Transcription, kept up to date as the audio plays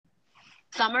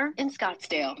Summer in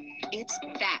Scottsdale. It's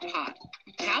that hot.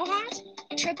 How hot?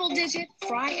 Triple digit,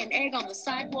 fry an egg on the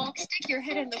sidewalk, stick your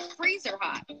head in the freezer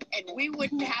hot, and we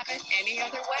wouldn't have it any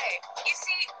other way. You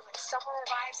see, when summer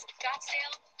arrives in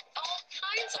Scottsdale, all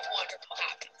kinds of wonderful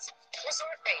happens.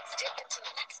 Resort rates dip into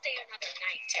let's stay another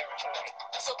night territory.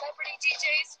 Celebrity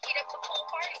DJs heat up the pool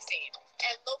party scene,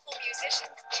 and local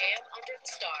musicians jam under the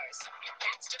stars. And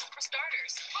that's just for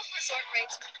starters. Book resort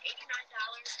rates from $89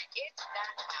 at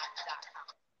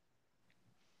itsthathot.com.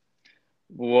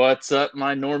 What's up,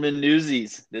 my Norman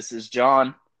Newsies? This is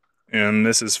John. And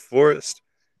this is Forrest.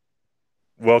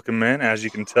 Welcome in. As you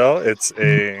can tell, it's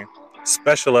a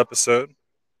special episode.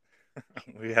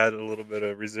 We had a little bit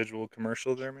of residual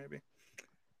commercial there, maybe.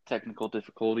 Technical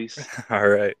difficulties. All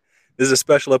right. This is a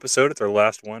special episode. It's our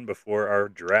last one before our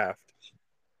draft.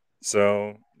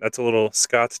 So that's a little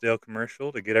Scottsdale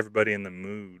commercial to get everybody in the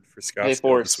mood for Scottsdale Hey,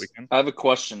 Forrest, this weekend. I have a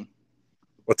question.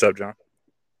 What's up, John?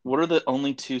 What are the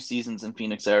only 2 seasons in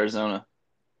Phoenix, Arizona?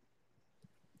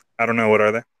 I don't know. What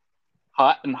are they?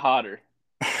 Hot and hotter.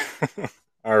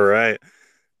 All right.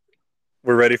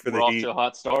 We're ready for We're the off heat. to a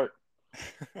hot start.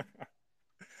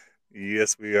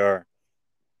 Yes, we are.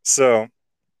 So,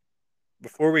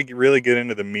 before we really get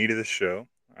into the meat of the show,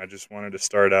 I just wanted to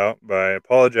start out by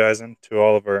apologizing to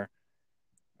all of our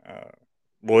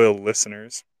loyal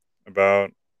listeners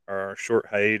about our short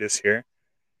hiatus here.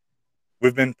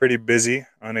 We've been pretty busy,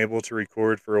 unable to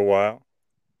record for a while.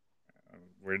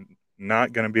 We're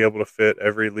not going to be able to fit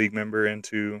every league member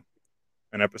into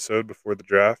an episode before the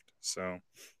draft, so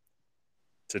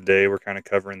today we're kind of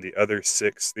covering the other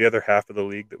half of the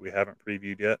league that we haven't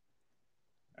previewed yet.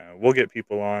 We'll get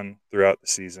people on throughout the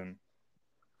season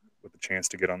with a chance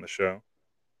to get on the show.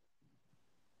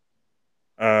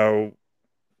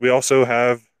 We also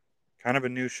have kind of a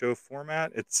new show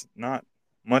format. It's not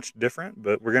much different,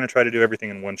 but we're going to try to do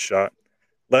everything in one shot.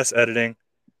 Less editing,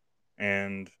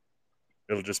 and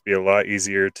it'll just be a lot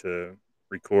easier to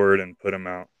record and put them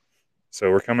out.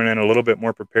 So we're coming in a little bit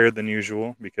more prepared than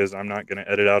usual because I'm not going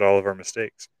to edit out all of our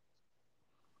mistakes.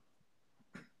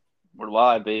 We're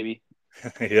live, baby.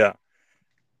 Yeah.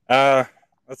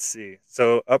 Let's see.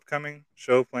 So upcoming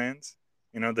show plans.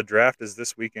 The draft is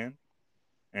this weekend,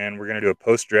 and we're going to do a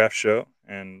post-draft show.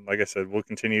 And like I said, we'll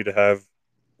continue to have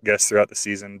guests throughout the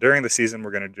season. During the season, we're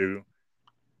going to do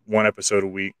one episode a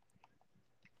week.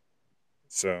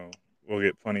 So we'll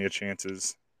get plenty of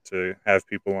chances to have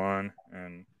people on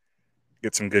and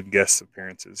get some good guest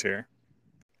appearances here.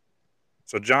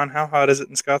 So, John, how hot is it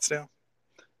in Scottsdale?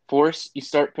 Forrest, you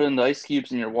start putting the ice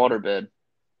cubes in your waterbed.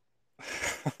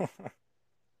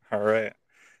 All right.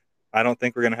 I don't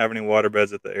think we're going to have any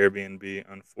waterbeds at the Airbnb,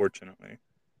 unfortunately.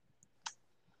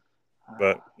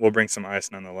 But we'll bring some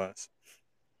ice nonetheless.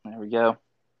 There we go.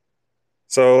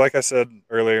 So, like I said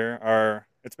earlier,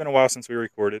 it's been a while since we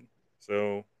recorded.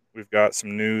 So, we've got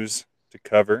some news to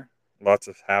cover. Lots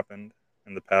has happened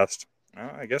in the past.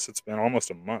 I guess it's been almost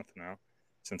a month now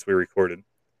since we recorded.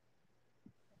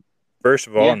 First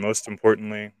of all, and most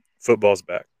importantly, football's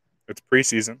back. It's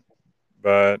preseason,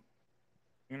 but,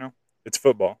 it's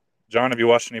football. John, have you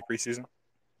watched any preseason?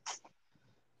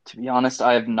 To be honest,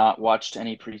 I have not watched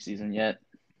any preseason yet.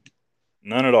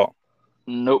 None at all?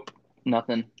 Nope,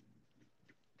 nothing.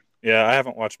 Yeah, I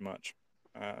haven't watched much.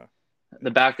 The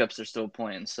backups are still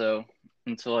playing, so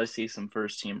until I see some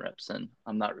first-team reps in,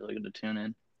 I'm not really going to tune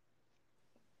in.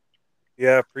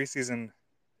 Yeah, preseason,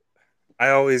 I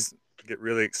always get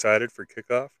really excited for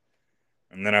kickoff,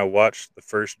 and then I watch the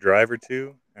first drive or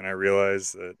two, and I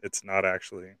realize that it's not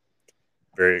actually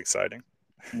very exciting.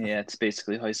 Yeah, it's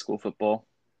basically high school football.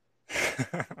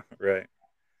 Right.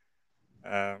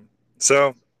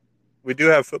 So we do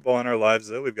have football in our lives,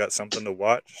 though. We've got something to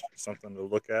watch, something to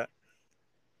look at.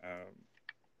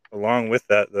 Along with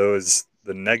that, though, is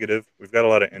the negative. We've got a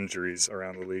lot of injuries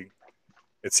around the league.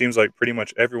 It seems like pretty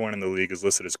much everyone in the league is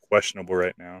listed as questionable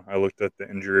right now. I looked at the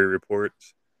injury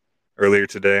reports earlier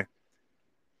today,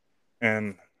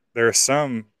 and there are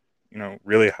some,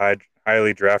 really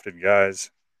highly drafted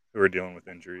guys who are dealing with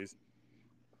injuries.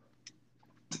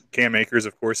 Cam Akers,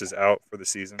 of course, is out for the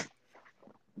season.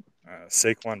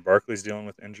 Saquon Barkley's dealing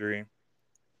with injury.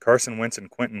 Carson Wentz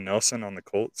and Quentin Nelson on the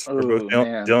Colts are both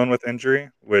dealing with injury,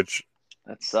 which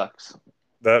that sucks.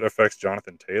 That affects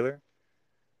Jonathan Taylor.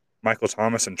 Michael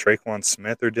Thomas and Traquan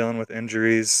Smith are dealing with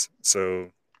injuries,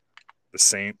 so the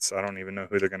Saints, I don't even know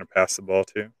who they're going to pass the ball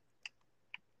to.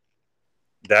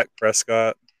 Dak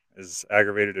Prescott has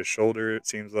aggravated his shoulder, it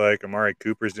seems like. Amari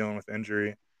Cooper's dealing with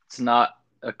injury. It's not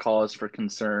a cause for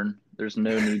concern. There's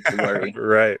no need to worry.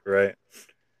 Right.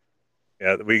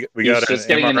 Yeah, we He's got just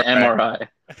getting an MRI.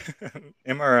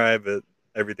 MRI, but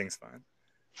everything's fine.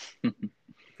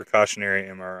 precautionary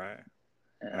MRI.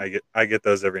 Yeah. I get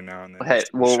those every now and then. Hey, Just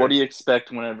to be well, what do sure. you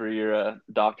expect whenever you're a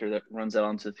doctor that runs out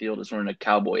onto the field is wearing a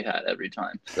cowboy hat every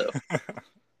time? So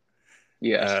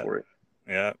you asked uh, for it.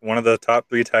 yeah, one of the top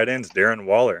 3 tight ends, Darren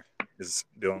Waller, is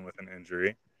dealing with an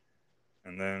injury,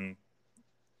 and then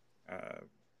uh,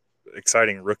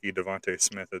 exciting rookie Devontae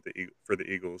Smith for the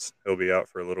Eagles. He'll be out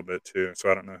for a little bit too,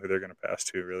 so I don't know who they're going to pass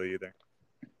to really either.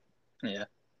 Yeah,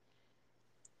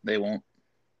 they won't.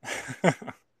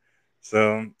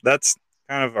 So that's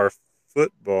kind of our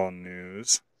football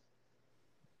news.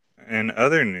 In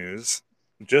other news,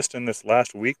 just in this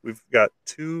last week, we've got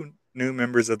 2 new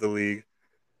members of the league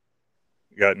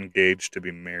got engaged to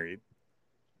be married.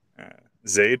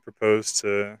 Zayd proposed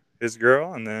to his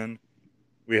girl, and then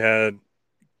we had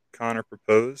Connor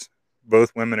propose.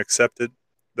 Both women accepted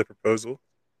the proposal,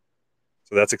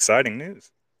 so that's exciting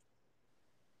news.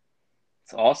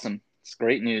 It's awesome. It's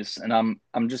great news, and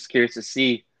I'm just curious to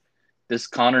see, does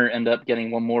Connor end up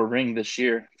getting one more ring this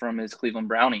year from his Cleveland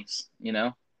Brownies? You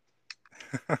know,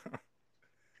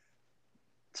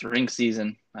 it's ring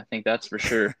season. I think that's for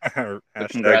sure. But Hashtag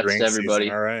congrats to ring season.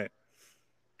 everybody. All right.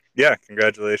 Yeah,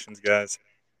 congratulations, guys.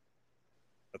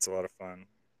 That's a lot of fun.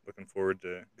 Looking forward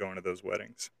to going to those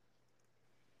weddings.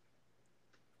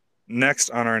 Next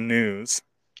on our news,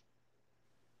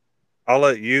 I'll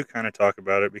let you kind of talk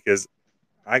about it because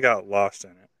I got lost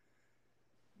in it.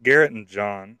 Garrett and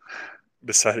John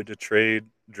decided to trade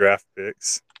draft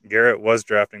picks. Garrett was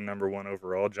drafting number 1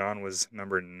 overall. John was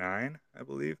number 9, I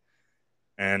believe.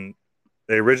 And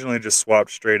they originally just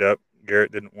swapped straight up.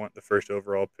 Garrett didn't want the first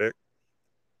overall pick.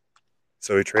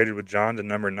 So he traded with John to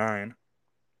number 9.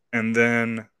 And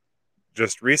then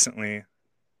just recently,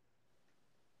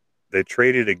 they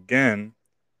traded again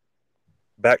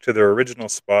back to their original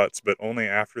spots, but only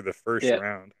after the first Yeah.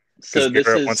 round. Because So this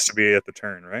Garrett wants to is be at the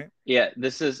turn, right? yeah.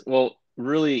 This is well,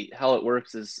 really how it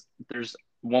works is there's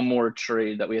one more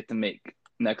trade that we have to make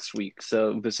next week.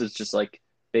 So this is just like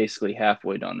basically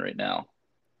halfway done right now.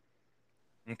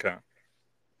 Okay.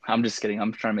 I'm just kidding.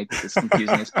 I'm trying to make this as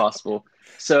confusing as possible. I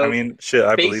So mean, shit,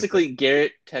 I believe it. basically,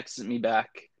 Garrett texted me back.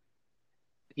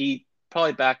 He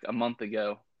probably back a month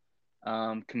ago,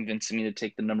 convincing me to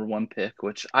take the number 1 pick,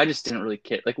 which I just didn't really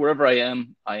care. Like wherever I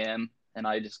am, and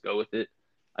I just go with it.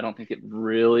 I don't think it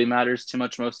really matters too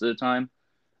much most of the time.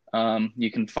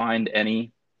 You can find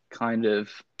any kind of,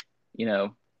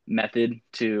 method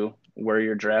to where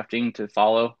you're drafting to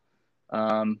follow.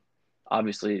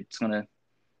 Obviously, it's gonna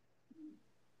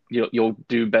you'll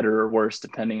do better or worse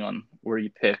depending on where you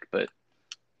pick, but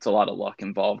it's a lot of luck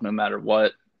involved no matter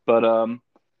what. But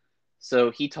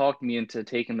so he talked me into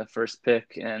taking the first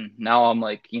pick, and now I'm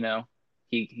like, he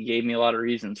gave me a lot of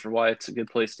reasons for why it's a good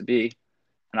place to be,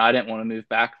 and I didn't want to move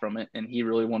back from it, and he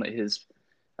really wanted his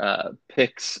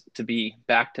picks to be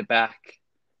back to back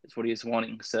is what he was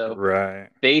wanting. So Right.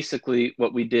 basically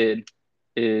what we did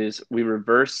is we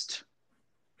reversed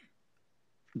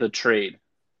the trade.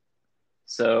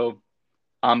 So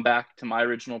I'm back to my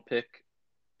original pick,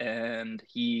 and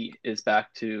he is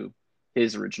back to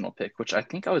his original pick, which I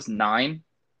think I was 9.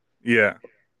 Yeah.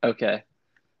 Okay.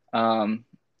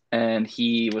 And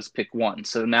he was pick 1.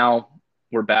 So now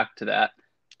we're back to that.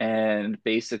 And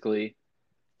basically,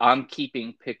 I'm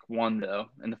keeping pick 1, though,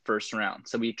 in the first round.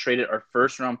 So we traded our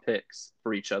first round picks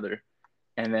for each other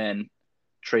and then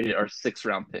traded our 6th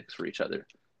round picks for each other.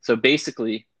 So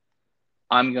basically,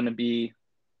 I'm going to be,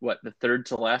 the 3rd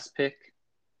to last pick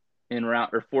in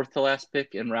round, or 4th to last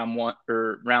pick in round 1,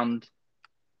 or round.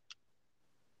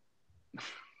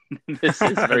 This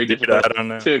is very Dude, difficult I don't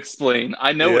know. to explain.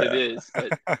 I know what it Yeah. is,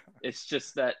 but it's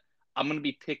just that I'm going to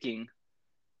be picking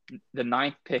the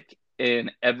 9th pick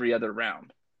in every other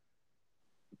round.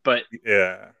 But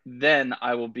Yeah. then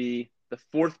I will be the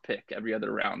 4th pick every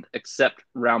other round, except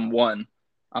round 1,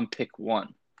 I'm pick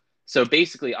 1. So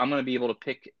basically, I'm going to be able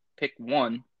to pick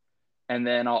 1, and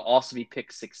then I'll also be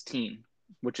pick 16,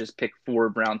 which is pick 4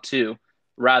 of round 2,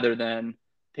 rather than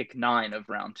pick 9 of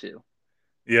round 2.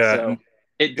 Yeah. So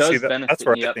it You see, does that's benefit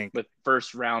where me I up think, with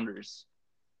first rounders.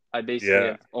 I basically yeah,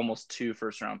 have almost 2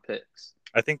 first round picks.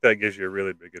 I think that gives you a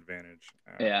really big advantage.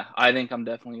 Yeah, I think I'm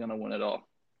definitely going to win it all.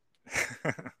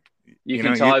 You You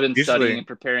can know, tell I've been studying usually, and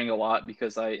preparing a lot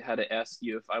because I had to ask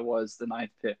you if I was the 9th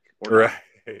pick or right.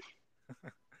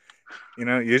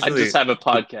 not. I Usually, just have a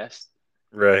podcast.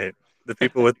 right. The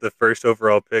people with the first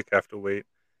overall pick have to wait,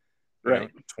 Right.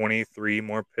 23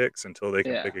 more picks until they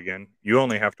can Yeah. pick again. You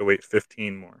only have to wait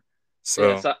 15 more. Yeah.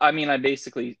 So, So, I mean, I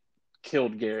basically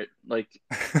killed Garrett. Like,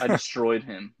 I destroyed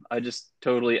him. I just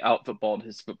totally out footballed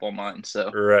his football mind.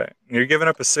 So, right. You're giving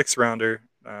up a 6th rounder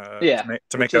yeah, to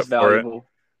which make is up for it. valuable.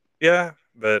 Yeah,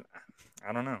 but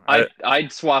I don't know.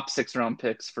 I'd swap 6th-round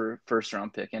picks for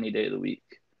 1st-round pick any day of the week.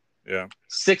 Yeah.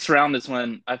 6th round is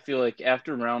when I feel like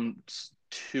after rounds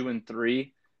 2 and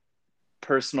 3,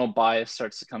 personal bias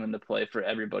starts to come into play for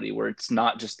everybody, where it's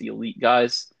not just the elite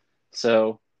guys.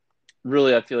 So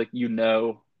really, I feel like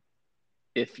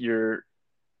if you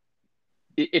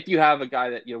have a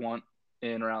guy that you want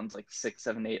in rounds like 6,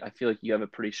 7, 8, I feel like you have a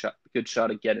pretty good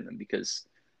shot at getting him, because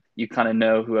you kind of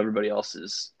know who everybody else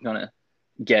is gonna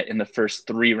get in the first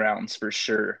 3 rounds for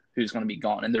sure, who's going to be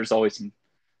gone. And there's always some,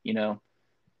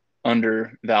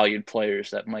 undervalued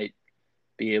players that might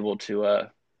be able to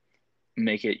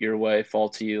make it your way, fall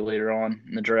to you later on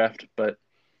in the draft. But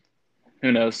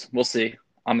who knows? We'll see.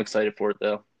 I'm excited for it,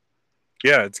 though.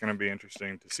 Yeah, it's going to be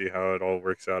interesting to see how it all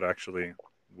works out actually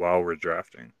while we're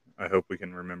drafting. I hope we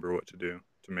can remember what to do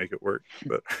to make it work.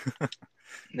 But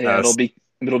yeah,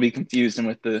 it'll be confusing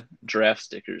with the draft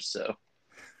stickers, so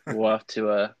we'll have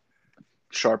to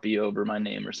Sharpie over my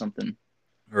name or something.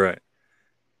 Right.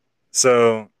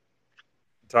 So,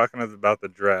 talking about the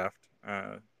draft,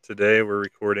 today we're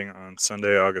recording on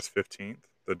Sunday, August 15th.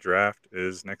 The draft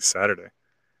is next Saturday.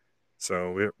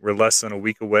 So, we're less than a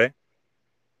week away.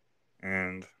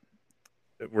 And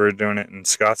we're doing it in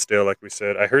Scottsdale, like we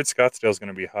said. I heard Scottsdale's going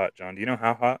to be hot, John. Do you know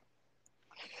how hot?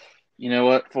 You know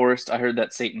what, Forrest? I heard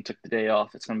that Satan took the day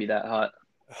off. It's going to be that hot.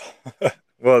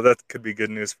 Well, that could be good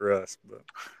news for us. But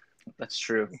that's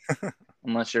true.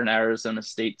 Unless you're an Arizona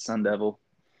State Sun Devil.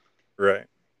 Right.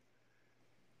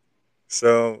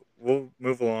 So we'll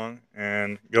move along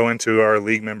and go into our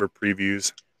league member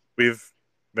previews. We've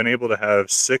been able to have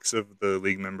 6 of the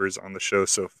league members on the show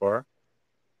so far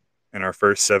in our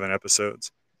first 7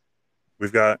 episodes.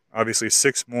 We've got obviously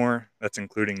 6 more. That's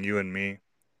including you and me.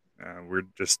 We're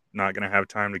just not going to have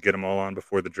time to get them all on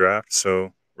before the draft.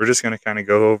 So we're just going to kind of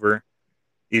go over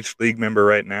each league member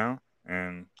right now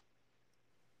and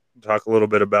talk a little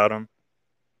bit about them,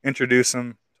 introduce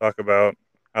them, talk about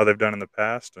how they've done in the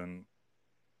past, and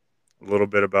a little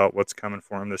bit about what's coming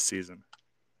for them this season.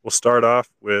 We'll start off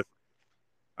with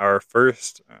our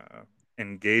first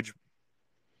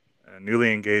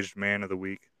newly engaged man of the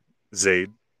week,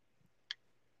 Zaid.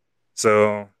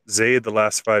 So Zaid, the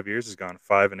last 5 years, has gone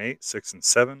 5-8,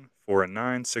 6-7, 4-9,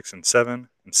 6-7,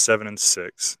 and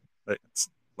 7-6. That's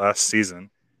last season.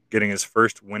 Getting his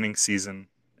first winning season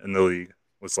in the league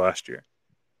was last year.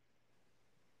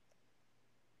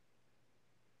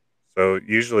 So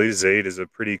usually Zaid is a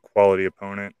pretty quality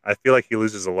opponent. I feel like he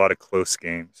loses a lot of close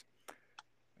games.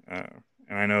 And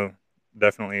I know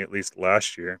definitely at least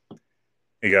last year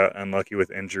he got unlucky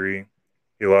with injury.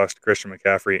 He lost Christian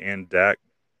McCaffrey and Dak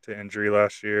to injury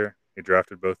last year. He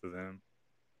drafted both of them.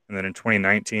 And then in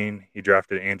 2019, he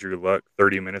drafted Andrew Luck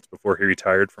 30 minutes before he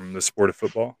retired from the sport of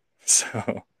football.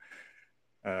 So,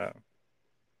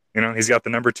 he's got the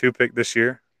number 2 pick this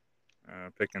year,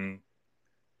 picking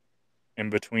in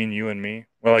between you and me.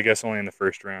 Well, I guess only in the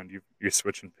first round. You're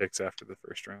switching picks after the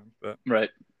first round. But right.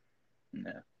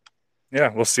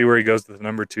 Yeah, we'll see where he goes with the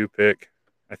number 2 pick.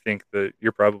 I think that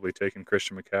you're probably taking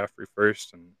Christian McCaffrey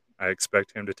first, and I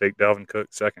expect him to take Dalvin Cook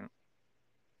second.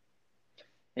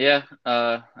 Yeah,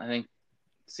 I think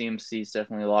CMC is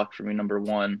definitely locked for me number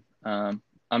 1.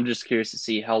 I'm just curious to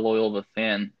see how loyal of a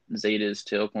fan Zaid is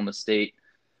to Oklahoma State,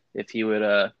 if he would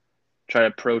try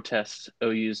to protest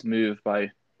OU's move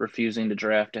by refusing to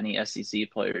draft any SEC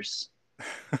players.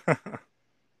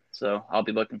 So I'll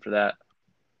be looking for that.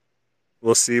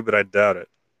 We'll see, but I doubt it.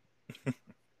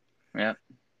 Yeah.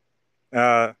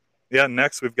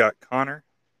 Next we've got Connor,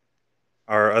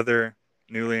 our other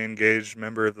newly engaged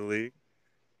member of the league.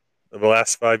 The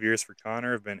last 5 years for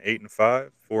Connor have been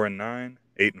 8-5, 4-9,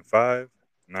 8-5,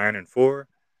 9-4,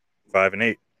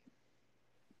 5-8.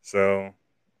 So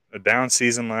a down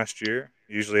season last year.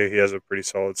 Usually he has a pretty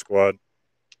solid squad.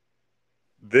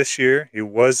 This year he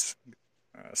was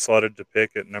slotted to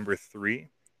pick at number 3,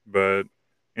 but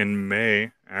in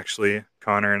May, actually,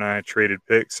 Connor and I traded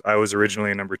picks. I was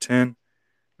originally number 10,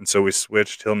 and so we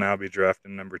switched. He'll now be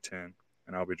drafting number 10,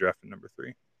 and I'll be drafting number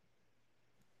 3.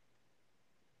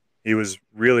 He was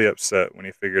really upset when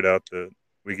he figured out that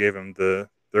we gave him the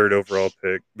 3rd overall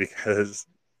pick because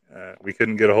we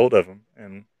couldn't get a hold of him,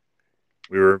 and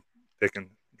we were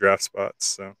picking draft spots.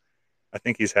 So I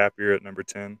think he's happier at number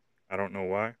 10. I don't know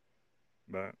why,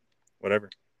 but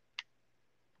whatever.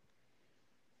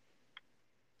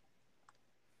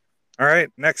 All right,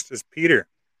 next is Peter.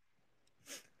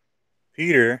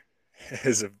 Peter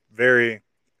is a very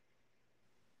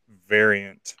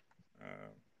variant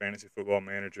fantasy football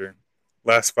manager.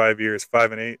 Last 5 years,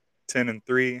 5-8,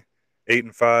 10-3,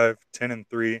 8-5,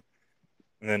 10-3,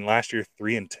 and then last year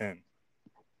 3-10.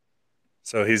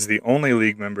 So he's the only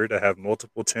league member to have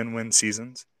multiple 10-win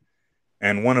seasons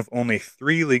and one of only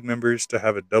 3 league members to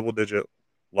have a double-digit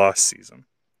loss season,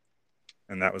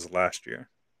 and that was last year.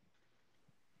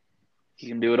 He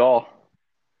can do it all.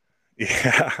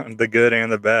 Yeah, the good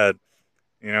and the bad.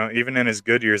 Even in his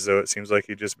good years, though, it seems like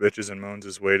he just bitches and moans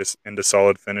his way into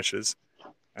solid finishes.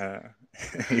 Uh,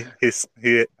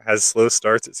 he has slow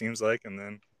starts, it seems like, and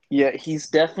then Yeah, he's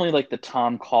definitely like the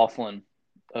Tom Coughlin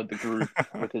of the group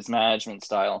with his management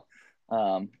style.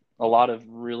 A lot of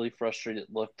really frustrated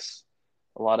looks,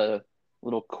 a lot of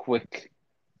little quick,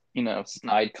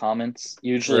 snide comments,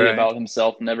 usually right. about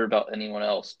himself, never about anyone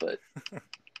else. But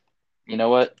you know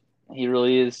what? He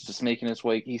really is just making his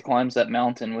way. He climbs that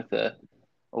mountain with a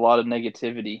lot of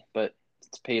negativity, but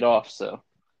it's paid off. So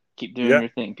keep doing Yeah. your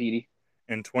thing, Petey.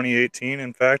 In 2018,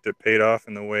 in fact, it paid off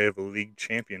in the way of a league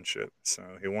championship. So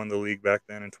he won the league back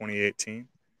then in 2018.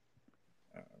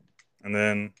 Uh, and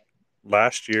then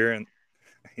last year, and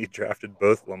he drafted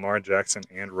both Lamar Jackson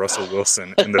and Russell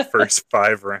Wilson in the first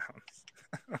 5 rounds.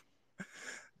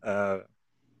 uh,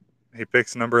 he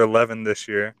picks number 11 this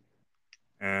year,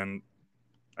 and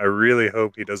I really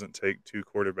hope he doesn't take 2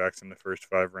 quarterbacks in the first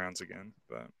 5 rounds again.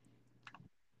 But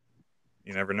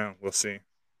you never know. We'll see.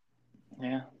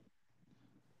 Yeah.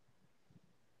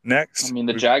 I Next, mean,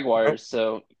 the oh, Jaguars,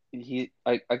 so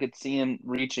I could see him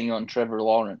reaching on Trevor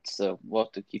Lawrence, so we'll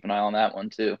have to keep an eye on that one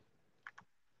too.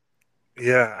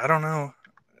 yeah, I don't know.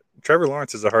 Trevor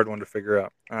Lawrence is a hard one to figure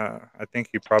out. I think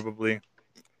he probably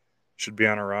should be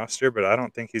on a roster, but I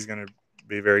don't think he's going to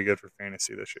be very good for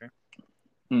fantasy this year.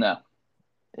 No.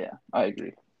 Yeah, I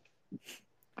agree.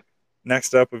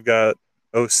 Next up, we've got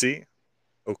OC,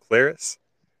 O'Claris.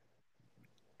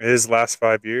 His last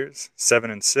 5 years: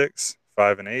 7-6,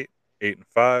 5-8,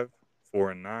 8-5,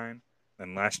 4-9,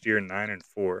 then last year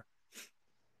 9-4.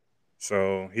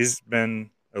 So he's been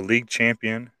a league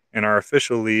champion in our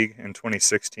official league in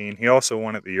 2016. He also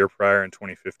won it the year prior in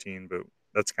 2015, but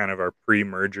that's kind of our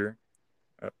pre-merger.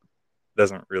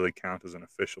 Doesn't really count as an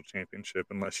official championship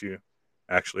unless you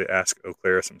actually ask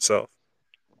O'Claris himself.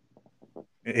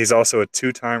 He's also a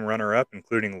 2-time runner-up,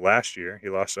 including last year. He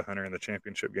lost to Hunter in the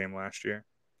championship game last year.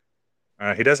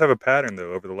 He does have a pattern,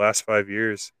 though. Over the last 5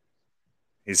 years,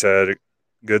 he's had a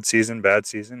good season, bad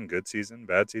season, good season,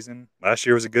 bad season. Last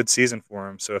year was a good season for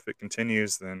him, so if it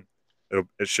continues, then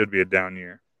it should be a down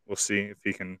year. We'll see if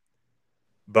he can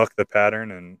buck the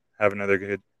pattern and have another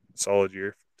good, solid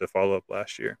year to follow up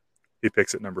last year. He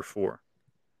picks at number 4.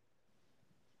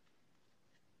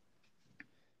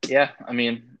 Yeah, I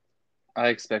mean, I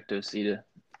expect OC to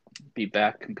be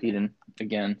back competing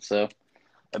again, so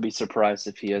I'd be surprised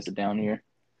if he has a down year.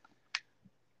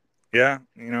 Yeah,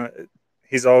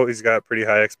 he's always got pretty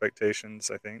high expectations,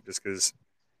 I think, just because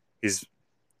he's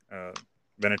uh,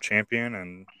 been a champion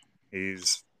and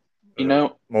he's You a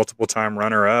know, multiple time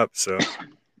runner up. So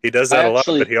he does I that a lot,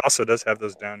 but actually he also does have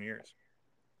those down years.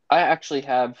 I actually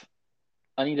have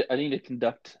I need to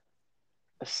conduct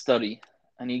a study.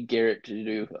 I need Garrett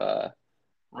to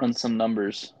run some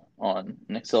numbers on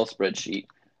an Excel spreadsheet.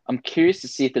 I'm curious to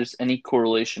see if there's any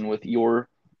correlation with your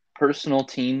personal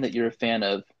team that you're a fan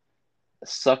of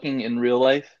sucking in real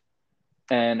life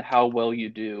and how well you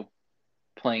do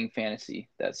playing fantasy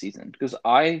that season. Because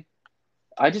I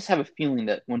just have a feeling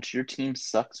that once your team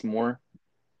sucks more,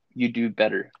 you do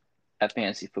better at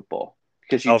fantasy football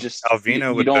because Alvino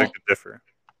you would beg don't. to differ.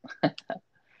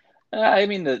 I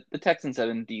mean the Texans have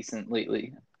been decent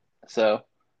lately, so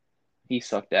he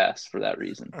sucked ass for that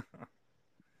reason.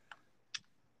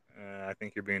 I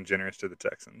think you're being generous to the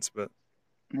Texans, but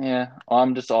Yeah,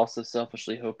 I'm just also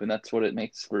selfishly hoping that's what it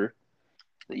makes for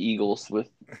the Eagles with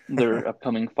their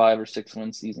upcoming 5 or 6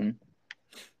 win season.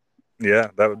 yeah,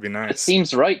 that would be It nice.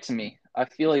 seems right to me. I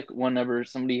feel like whenever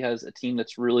somebody has a team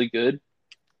that's really good,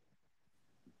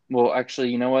 well, actually,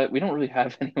 you know what? We don't really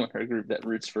have anyone in our group that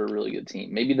roots for a really good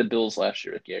team. Maybe the Bills last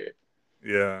year with Garrett,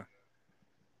 Yeah,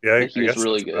 yeah, but I he was guess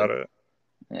really that's about good. it.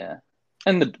 Yeah,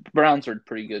 and the Browns were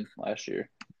pretty good last year.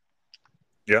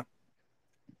 Yeah.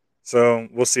 So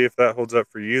we'll see if that holds up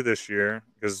for you this year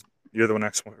because you're the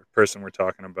next person we're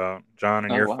talking about. John,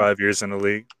 in Oh your wow. 5 years in the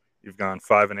league, you've gone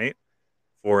 5-8,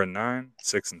 4-9,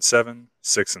 6-7,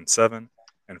 6-7,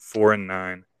 and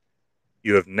 4-9.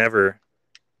 You have never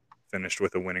finished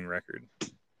with a winning record.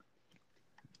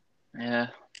 Yeah,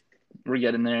 we're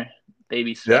getting there.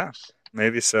 Baby Yeah, steps.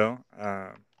 maybe so.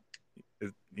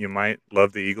 You might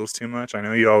love the Eagles too much. I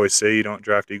know you always say you don't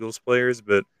draft Eagles players,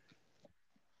 but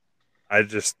I'm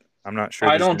not sure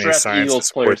I there's don't any draft science to Eagles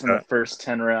support players in the that. first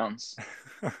 10 rounds,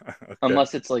 Okay.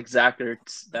 unless it's like Zach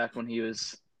Ertz back when he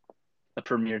was a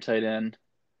premier tight end.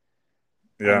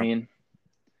 I Yeah. mean,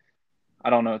 I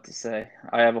don't know what to say.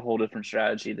 I have a whole different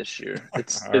strategy this year.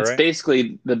 It's All it's right.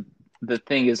 basically the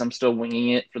thing is I'm still winging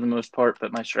it for the most part,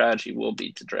 but my strategy will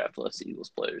be to draft less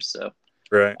Eagles players. So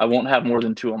Right. I won't have more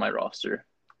than 2 on my roster.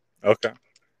 Okay.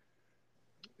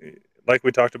 Like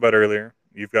we talked about earlier,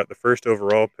 you've got the first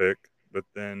overall pick, but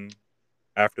then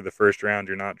after the first round,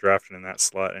 you're not drafting in that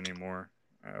slot anymore.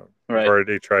 We've Right.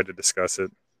 already tried to discuss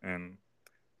it, and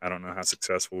I don't know how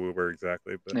successful we were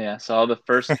exactly, but Yeah. So I'll have the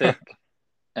first pick,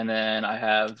 and then I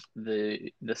have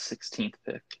the 16th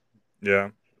pick.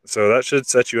 yeah. So that should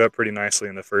set you up pretty nicely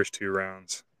in the first 2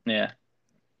 rounds. Yeah.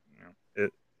 You know,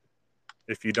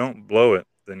 if you don't blow it,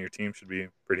 then your team should be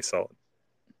pretty solid.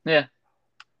 Yeah.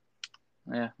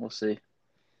 Yeah. We'll see.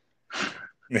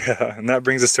 Yeah, and that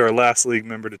brings us to our last league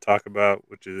member to talk about,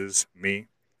 which is me,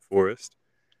 Forrest.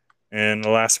 In the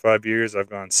last 5 years, I've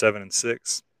gone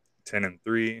 7-6,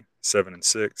 10-3,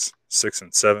 7-6,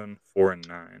 6-7,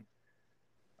 4-9.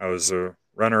 I was a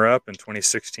runner-up in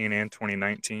 2016 and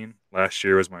 2019. Last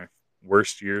year was my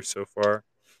worst year so far.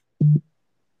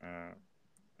 Uh,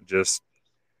 just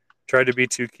tried to be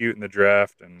too cute in the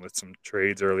draft, and with some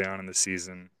trades early on in the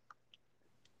season,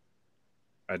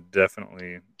 I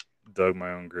definitely dug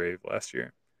my own grave last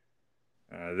year.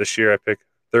 This year, I picked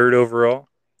third overall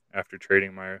after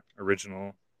trading my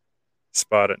original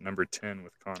spot at number 10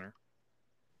 with Connor.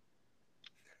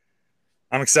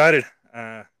 I'm excited.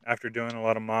 After doing a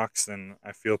lot of mocks, then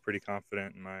I feel pretty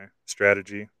confident in my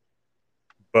strategy.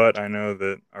 But I know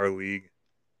that our league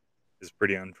is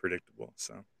pretty unpredictable.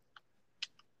 So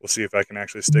we'll see if I can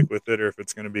actually stick with it or if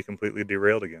it's going to be completely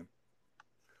derailed again.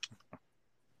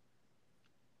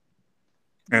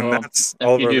 And Well, that's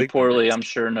all if of you our do league poorly, members. I'm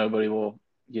sure nobody will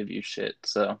give you shit.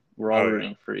 So we're all Oh, yeah.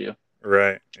 rooting for you.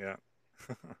 Right. Yeah.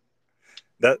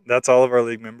 That's all of our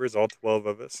league members, all 12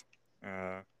 of us.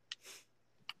 Uh,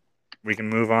 we can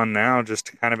move on now,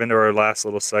 just kind of into our last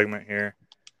little segment here,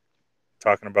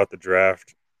 talking about the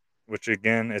draft, which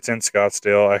again, it's in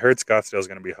Scottsdale. I heard Scottsdale is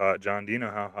going to be hot. John, do you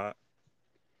know how hot?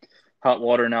 Hot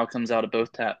water now comes out of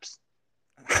both taps.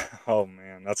 Oh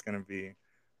man, that's going to be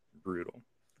brutal.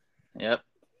 Yep.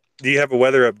 Do you have a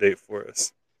weather update for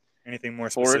us? Anything more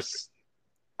specific? Forrest,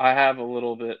 I have a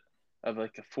little bit of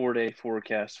like a 4-day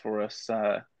forecast for us.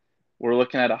 We're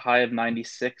looking at a high of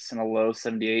 96 and a low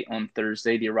 78 on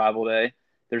Thursday, the arrival day.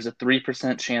 There's a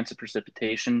 3% chance of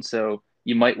precipitation, so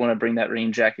you might want to bring that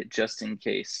rain jacket just in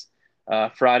case.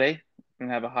 Friday, we're going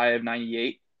to have a high of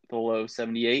 98 with a low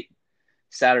 78.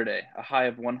 Saturday, a high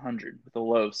of 100 with a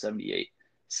low of 78.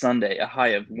 Sunday, a high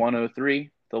of 103 with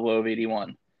a low of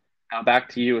 81. Now back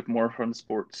to you with more from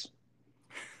sports.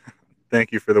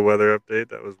 Thank you for the weather update.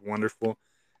 That was wonderful.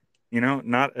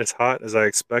 Not as hot as I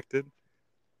expected.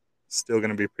 Still going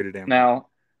to be pretty damn hot. Now,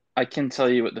 I can tell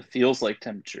you what the feels like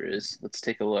temperature is. Let's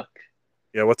take a look.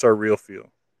 Yeah, what's our real feel?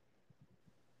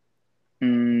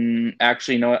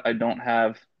 Actually, you know what? I don't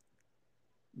have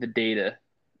the data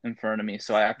in front of me,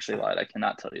 so I actually lied. I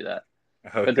cannot tell you that.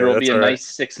 But there Okay, will be that's a all right. nice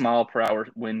 6 mile per hour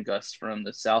wind gust from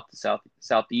the south to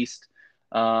southeast.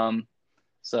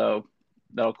 So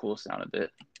that'll cool us down a bit.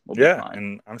 We'll be Yeah, fine.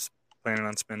 and I'm planning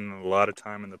on spending a lot of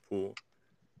time in the pool.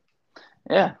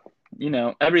 Yeah,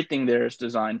 everything there is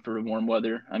designed for warm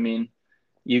weather. I mean,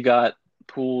 you got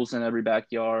pools in every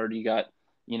backyard. You got,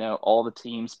 all the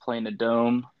teams playing a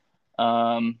dome.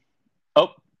 Um, oh,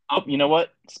 you know what?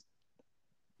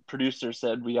 Producer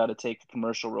said we got to take a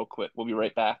commercial real quick. We'll be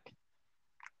right back.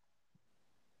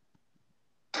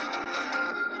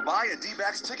 Buy a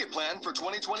D-backs ticket plan for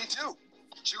 2022.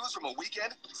 Choose from a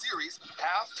weekend, series,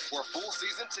 half, or full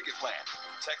season ticket plan.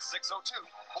 Text 602-462-4600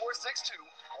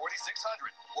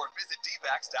 or visit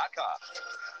dbacks.com.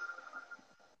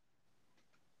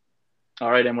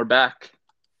 All right, and we're back.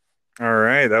 All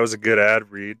right, that was a good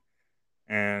ad read.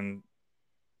 And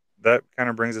that kind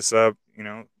of brings us up,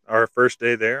 our first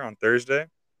day there on Thursday.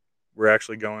 We're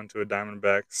actually going to a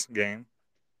Diamondbacks game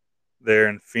there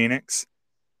in Phoenix.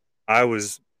 I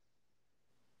was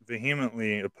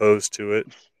vehemently opposed to it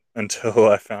until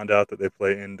I found out that they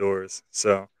play indoors.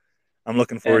 So I'm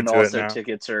looking forward And to it also now.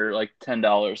 tickets are like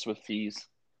 $10 with fees.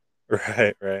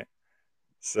 Right, right.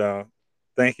 So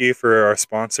thank you for our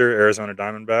sponsor, Arizona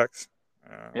Diamondbacks.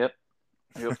 Yep.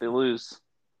 I hope they lose.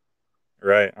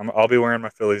 Right. I'll be wearing my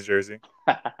Phillies jersey.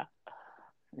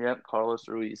 Yep, Carlos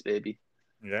Ruiz, baby.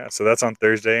 Yeah, so that's on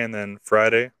Thursday. And then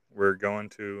Friday, we're going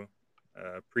to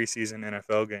a preseason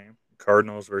NFL game,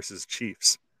 Cardinals versus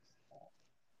Chiefs.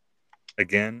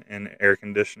 Again, in air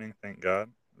conditioning, thank God.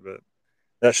 But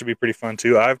that should be pretty fun,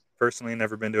 too. I've personally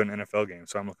never been to an NFL game,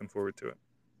 so I'm looking forward to it.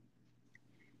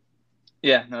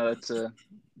 Yeah, no, it's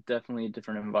definitely a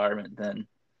different environment than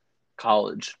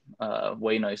college,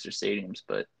 way nicer stadiums.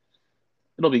 But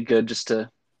it'll be good just to,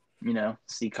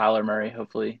 see Kyler Murray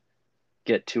hopefully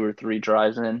get 2 or 3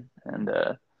 drives in, and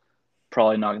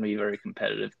probably not going to be a very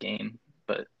competitive game.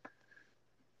 But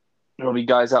there'll be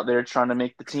guys out there trying to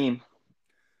make the team.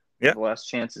 Yeah. The last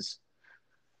chances.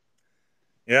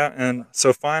 Yeah, and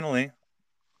so finally,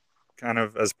 kind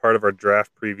of as part of our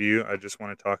draft preview, I just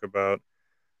want to talk about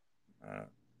uh,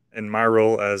 in my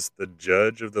role as the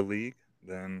judge of the league,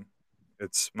 then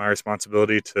it's my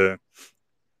responsibility to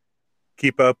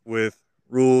keep up with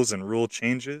rules and rule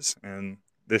changes. And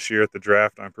this year at the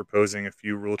draft, I'm proposing a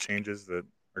few rule changes that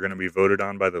are going to be voted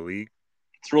on by the league.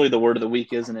 It's really the word of the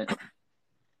week, isn't it?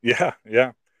 Yeah,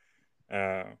 yeah.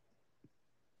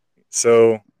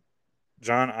 So,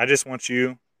 John, I just want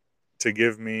you to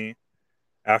give me,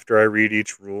 after I read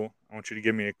each rule, I want you to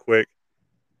give me a quick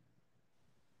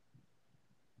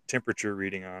temperature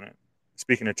reading on it.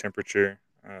 Speaking of temperature,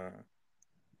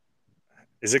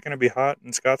 is it going to be hot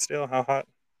in Scottsdale? How hot?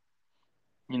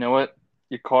 You know what?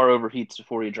 Your car overheats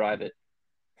before you drive it,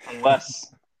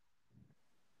 unless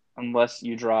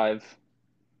you drive.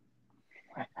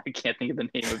 I can't think of the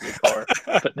name of your car,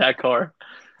 but that car.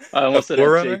 I A almost said FJ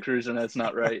 4Runner? Cruiser, and that's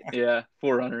not right. Yeah,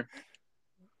 4Runner.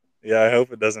 Yeah, I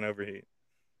hope it doesn't overheat.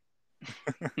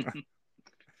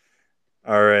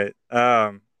 All right.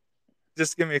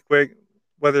 Just give me a quick,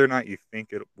 whether or not you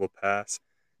think it will pass.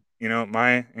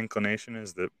 My inclination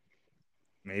is that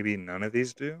maybe none of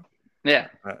these do. Yeah,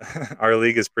 Our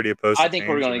league is pretty opposed I to think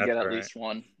we're change, going and to that's get all at right. least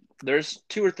one. There's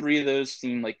 2 or 3 of those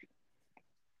seem like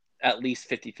at least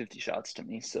 50-50 shots to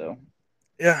me. So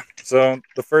Yeah. So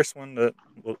the first one that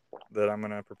I'm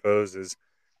going to propose is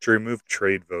to remove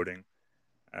trade voting.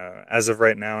 As of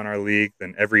right now in our league,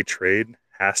 then every trade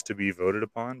has to be voted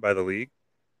upon by the league,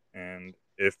 and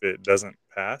if it doesn't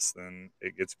pass, then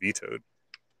it gets vetoed.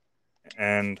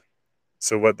 And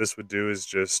so what this would do is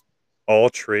just all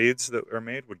trades that are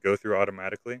made would go through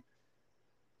automatically.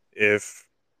 If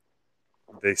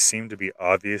they seem to be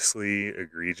obviously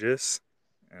egregious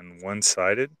and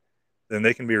one-sided, then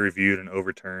they can be reviewed and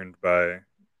overturned by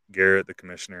Garrett, the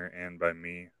commissioner, and by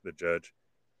me, the judge.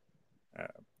 Uh,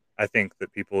 I think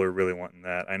that people are really wanting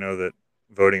that. I know that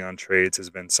voting on trades has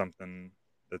been something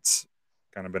that's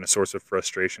kind of been a source of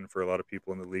frustration for a lot of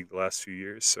people in the league the last few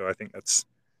years. So I think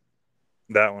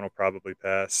that one will probably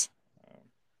pass.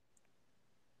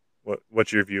 Um,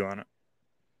 what's your view on it?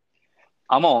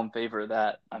 I'm all in favor of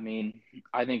that. I mean,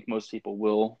 I think most people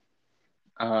will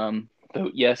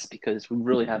vote yes because we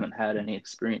really haven't had any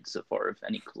experience so far of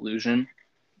any collusion.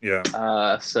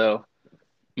 Yeah, So,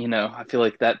 I feel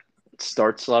like that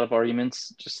starts a lot of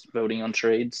arguments, just voting on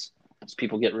trades. Because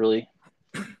people get really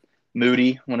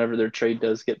moody whenever their trade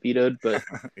does get vetoed. But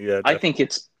yeah, I think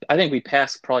definitely. we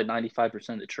pass probably 95%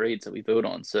 of the trades that we vote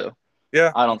on. So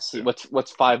Yeah, I don't that's see true.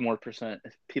 what's 5 more percent.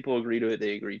 If people agree to it,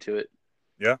 they agree to it.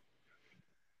 Yeah.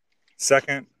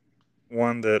 Second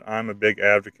one that I'm a big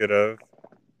advocate of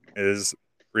is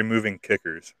removing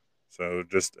kickers. So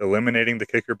just eliminating the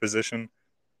kicker position.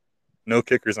 No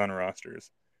kickers on rosters.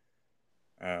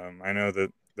 I know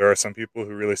that there are some people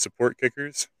who really support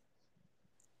kickers.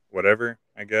 Whatever,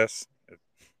 I guess.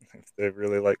 If they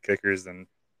really like kickers, then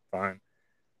fine.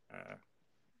 Uh,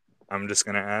 I'm just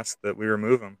going to ask that we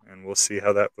remove them, and we'll see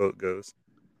how that vote goes.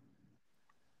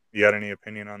 You got any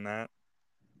opinion on that?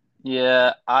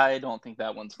 Yeah, I don't think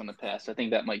that one's going to pass. I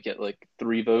think that might get like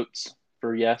 3 votes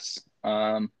for yes.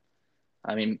 I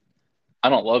mean, I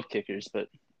don't love kickers, but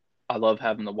I love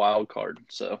having the wild card.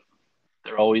 So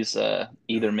they're always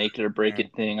either make it or break Yeah.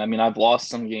 it thing. I mean, I've lost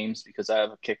some games because I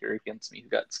have a kicker against me who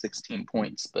got 16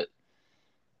 points, but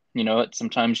you know what?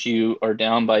 Sometimes you are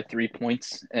down by 3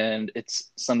 points and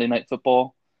it's Sunday night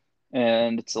football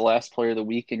and it's the last player of the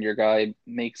week and your guy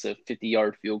makes a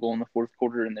 50-yard field goal in the fourth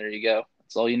quarter and there you go.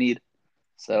 That's all you need.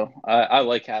 So I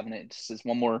like having it. Just as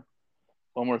one more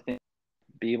thing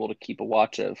to be able to keep a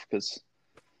watch of because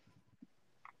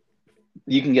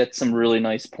you can get some really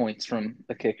nice points from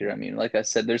a kicker. I mean, like I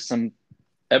said, there's some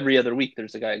every other week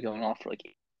there's a guy going off for like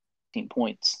 18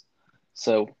 points.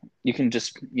 So you can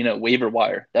just, waiver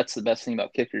wire. That's the best thing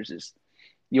about kickers is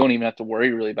you won't even have to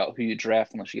worry really about who you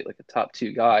draft unless you get like a top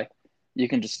 2 guy. You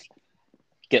can just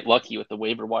get lucky with the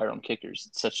waiver wire on kickers.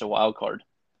 It's such a wild card.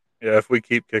 Yeah, if we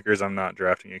keep kickers, I'm not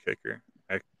drafting a kicker.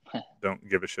 I don't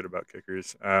give a shit about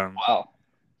kickers. Wow.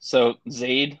 So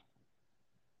Zaid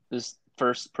is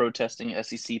first protesting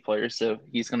SEC player, so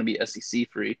he's going to be SEC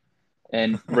free.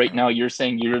 And right now you're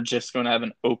saying you're just going to have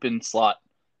an open slot.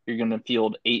 You're going to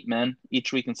field 8 men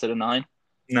each week instead of 9.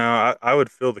 No, I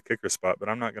would fill the kicker spot, but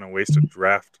I'm not going to waste a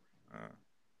draft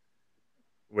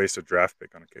waste a draft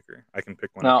pick on a kicker. I can pick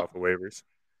one up Now, off of waivers.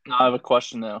 I have a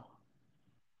question though.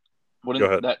 Go Wouldn't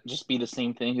ahead. that just be the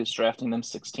same thing as drafting them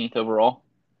 16th overall?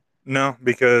 No,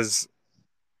 because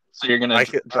So you're gonna I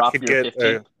drop could your get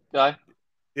 15th guy?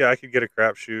 I could get a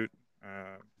crapshoot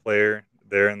player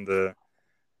there in the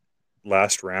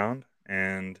last round,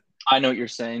 and I know what you're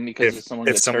saying because if someone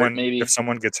gets hurt, if maybe.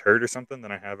 someone gets hurt or something,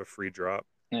 then I have a free drop.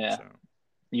 Yeah, So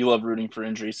you love rooting for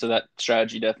injuries, so that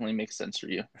strategy definitely makes sense for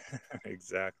you.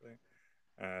 exactly.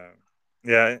 Uh,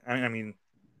 yeah, I mean,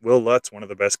 Will Lutt's one of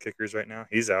the best kickers right now.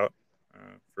 He's out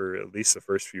for at least the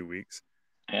first few weeks.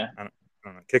 Yeah. I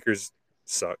don't know. Kickers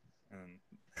suck.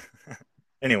 And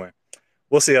anyway,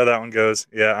 we'll see how that one goes.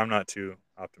 Yeah, I'm not too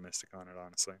optimistic on it,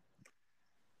 honestly.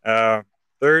 Uh,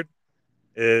 third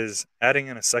is adding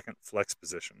in a second flex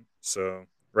position. So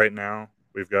right now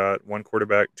we've got one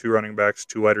quarterback, two running backs,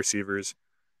 two wide receivers,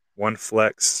 one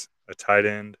flex, a tight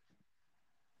end,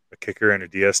 a kicker, and a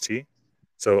DST.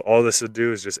 So all this would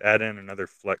do is just add in another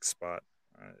flex spot.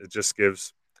 It just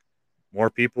gives more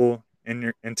people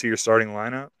into your starting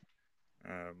lineup,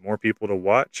 more people to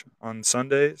watch on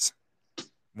Sundays,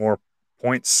 more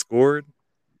points scored,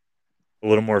 a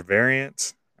little more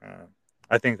variance.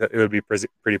 I think that it would be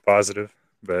pretty positive,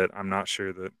 but I'm not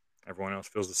sure that everyone else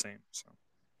feels the same. So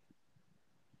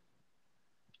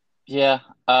Yeah,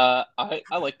 I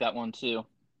like that one too.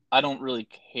 I don't really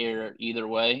care either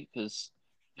way because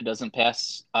if it doesn't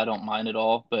pass, I don't mind at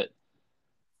all. But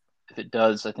if it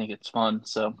does, I think it's fun,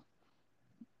 so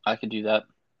I could do that.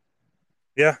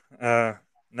 yeah.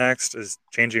 Next is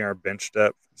changing our bench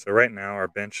depth. So right now our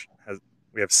bench has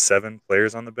we have 7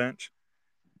 players on the bench,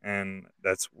 and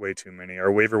that's way too many.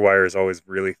 Our waiver wire is always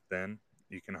really thin.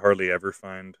 You can hardly ever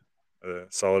find a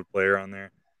solid player on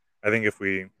there. I think if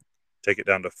we take it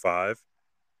down to 5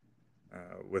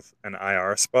 with an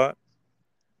IR spot,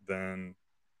 then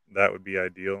that would be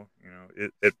ideal.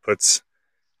 It puts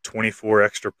 24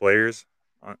 extra players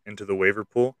into the waiver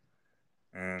pool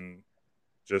and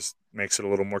just makes it a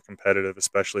little more competitive,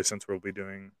 especially since we'll be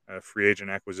doing a free agent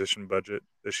acquisition budget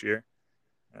this year.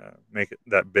 Make it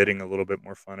that bidding a little bit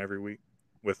more fun every week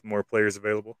with more players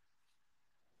available.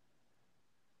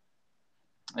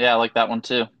 Yeah, I like that one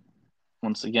too.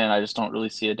 Once again, I just don't really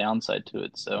see a downside to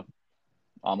it, so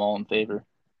I'm all in favor.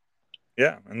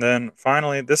 Yeah, and then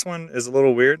finally, this one is a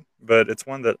little weird, but it's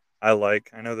one that I like.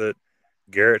 I know that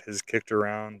Garrett has kicked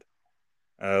around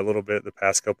a little bit the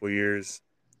past couple of years,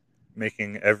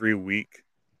 making every week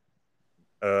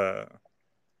uh,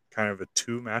 kind of a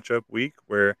 2 matchup week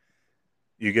where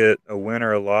you get a win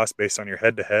or a loss based on your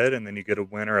head to head, and then you get a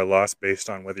win or a loss based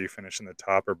on whether you finish in the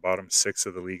top or bottom 6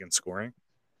 of the league in scoring.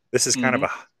 This is kind of Hmm. a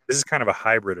this is kind of a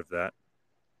hybrid of that,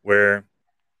 where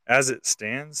as it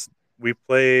stands, we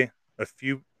play a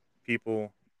few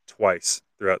people twice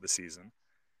throughout the season.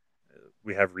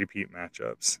 We have repeat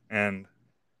matchups, and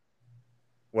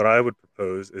what I would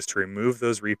propose is to remove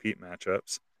those repeat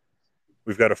matchups.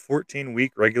 We've got a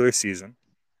 14-week regular season,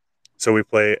 so we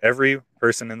play every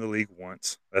person in the league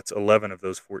once. That's 11 of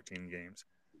those 14 games.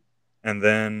 And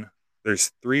then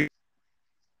there's 3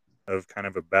 of kind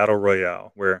of a battle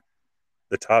royale where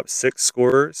the top 6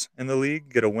 scorers in the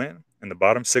league get a win and the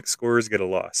bottom 6 scorers get a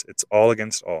loss. It's all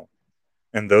against all.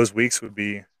 And those weeks would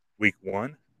be week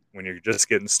 1 when you're just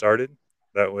getting started.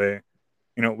 That way,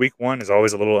 week 1 is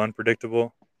always a little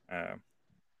unpredictable. Uh,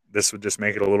 this would just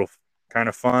make it a little kind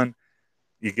of fun.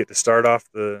 You get to start off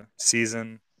the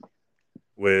season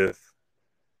with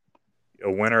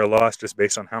a win or a loss just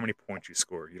based on how many points you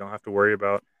score. You don't have to worry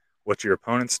about what your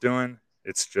opponent's doing.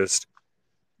 It's just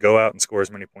go out and score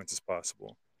as many points as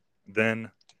possible.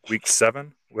 Then week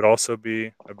 7 would also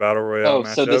be a battle royale Oh,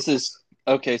 so matchup. this is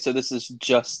okay. So this is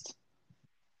just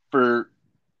for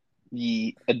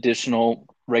the additional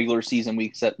regular season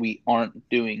weeks that we aren't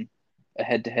doing a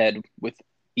head to head with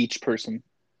each person.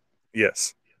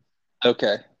 Yes.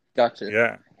 Okay, gotcha.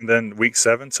 Yeah. And then week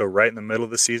 7, so right in the middle of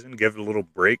the season, give it a little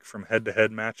break from head to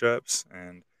head matchups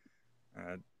and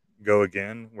uh, go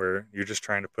again where you're just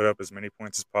trying to put up as many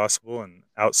points as possible and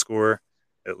outscore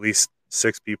at least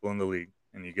 6 people in the league,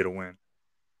 and you get a win.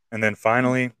 And then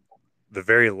finally, the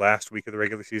very last week of the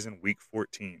regular season, week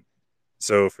 14.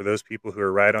 So for those people who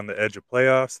are right on the edge of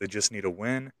playoffs, they just need a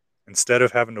win. Instead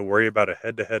of having to worry about a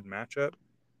head-to-head matchup,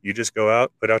 you just go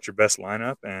out, put out your best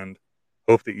lineup, and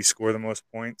hope that you score the most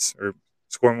points or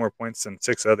score more points than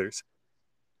 6 others.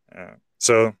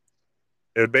 So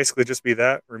it would basically just be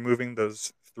that, removing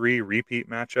those 3 repeat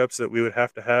matchups that we would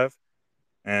have to have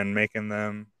and making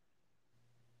them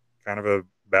kind of a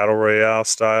battle royale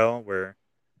style where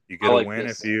you I get a like win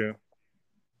this. if you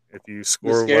This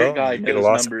score Garrett well and guy you get a knows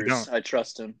loss if you numbers. don't. I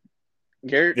trust him.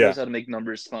 Garrett Yeah. knows how to make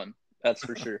numbers fun. That's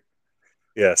for sure.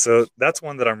 Yeah, so that's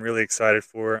one that I'm really excited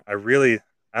for. I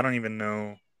don't even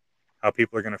know how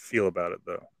people are going to feel about it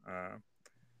though.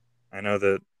 I know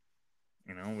that,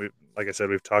 like I said,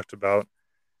 we've talked about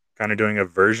kind of doing a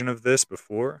version of this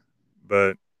before,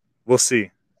 but we'll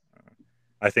see.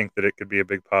 I think that it could be a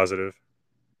big positive.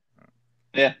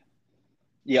 Yeah.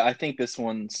 Yeah, I think this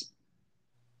one's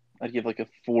I'd give like a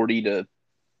 40 to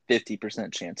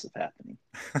 50% chance of happening.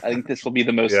 I think this will be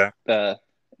the most Yeah,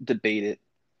 debated,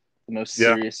 the most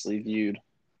yeah, seriously viewed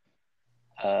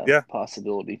yeah.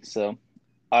 possibility. So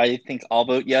I think I'll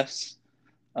vote yes.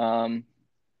 Um,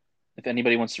 if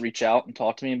anybody wants to reach out and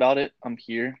talk to me about it, I'm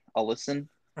here. I'll listen.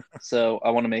 So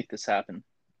I want to make this happen.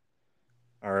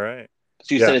 All right.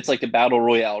 So you said Yeah, it's like a battle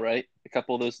royale, right? A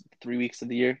couple of those 3 weeks of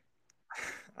the year.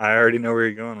 I already know where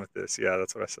you're going with this. Yeah,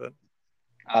 that's what I said.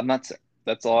 I'm not.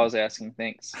 That's all I was asking.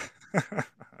 Thanks.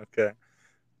 Okay.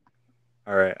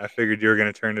 All right. I figured you were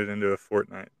going to turn it into a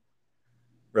Fortnite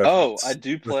Oh, I reference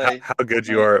do with how, play how good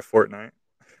you Fortnite. are at Fortnite.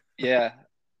 Yeah,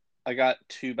 I got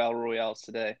 2 battle royales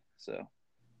today. So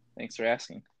thanks for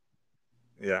asking.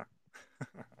 Yeah.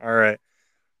 All right.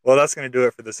 Well, that's going to do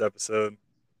it for this episode.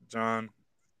 John,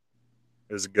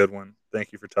 it was a good one.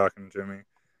 Thank you for talking to me.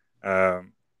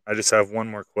 I just have one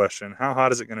more question. How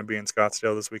hot is it going to be in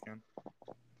Scottsdale this weekend?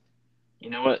 You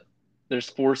know what? There's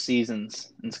 4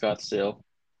 seasons in Scottsdale.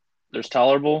 There's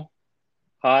tolerable,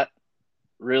 hot,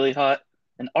 really hot,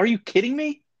 and are you kidding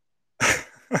me?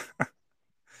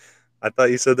 I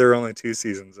thought you said there were only 2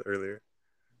 seasons earlier.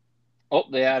 Oh,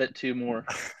 they added 2 more.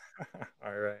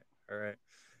 All right. All right.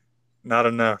 Not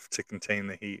enough to contain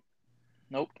the heat.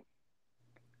 Nope.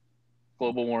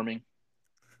 Global warming.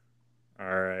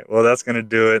 All right. Well, that's going to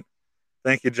do it.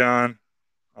 Thank you, John.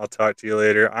 I'll talk to you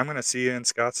later. I'm going to see you in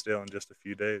Scottsdale in just a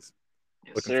few days.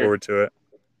 Yes, Looking sir. forward to it.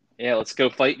 Yeah, let's go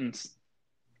fighting.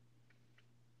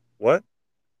 What?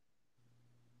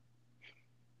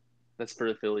 That's for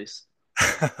the Phillies.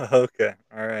 Okay.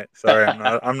 All right. Sorry,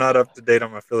 I'm not up to date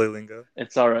on my Philly lingo.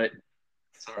 It's all right.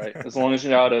 It's all right. As long as you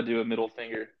know how to do a middle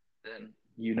finger, then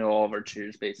you know all of our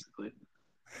cheers, basically.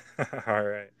 All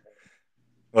right.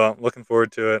 Well, looking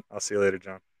forward to it. I'll see you later,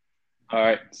 John. All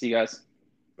right. See you guys.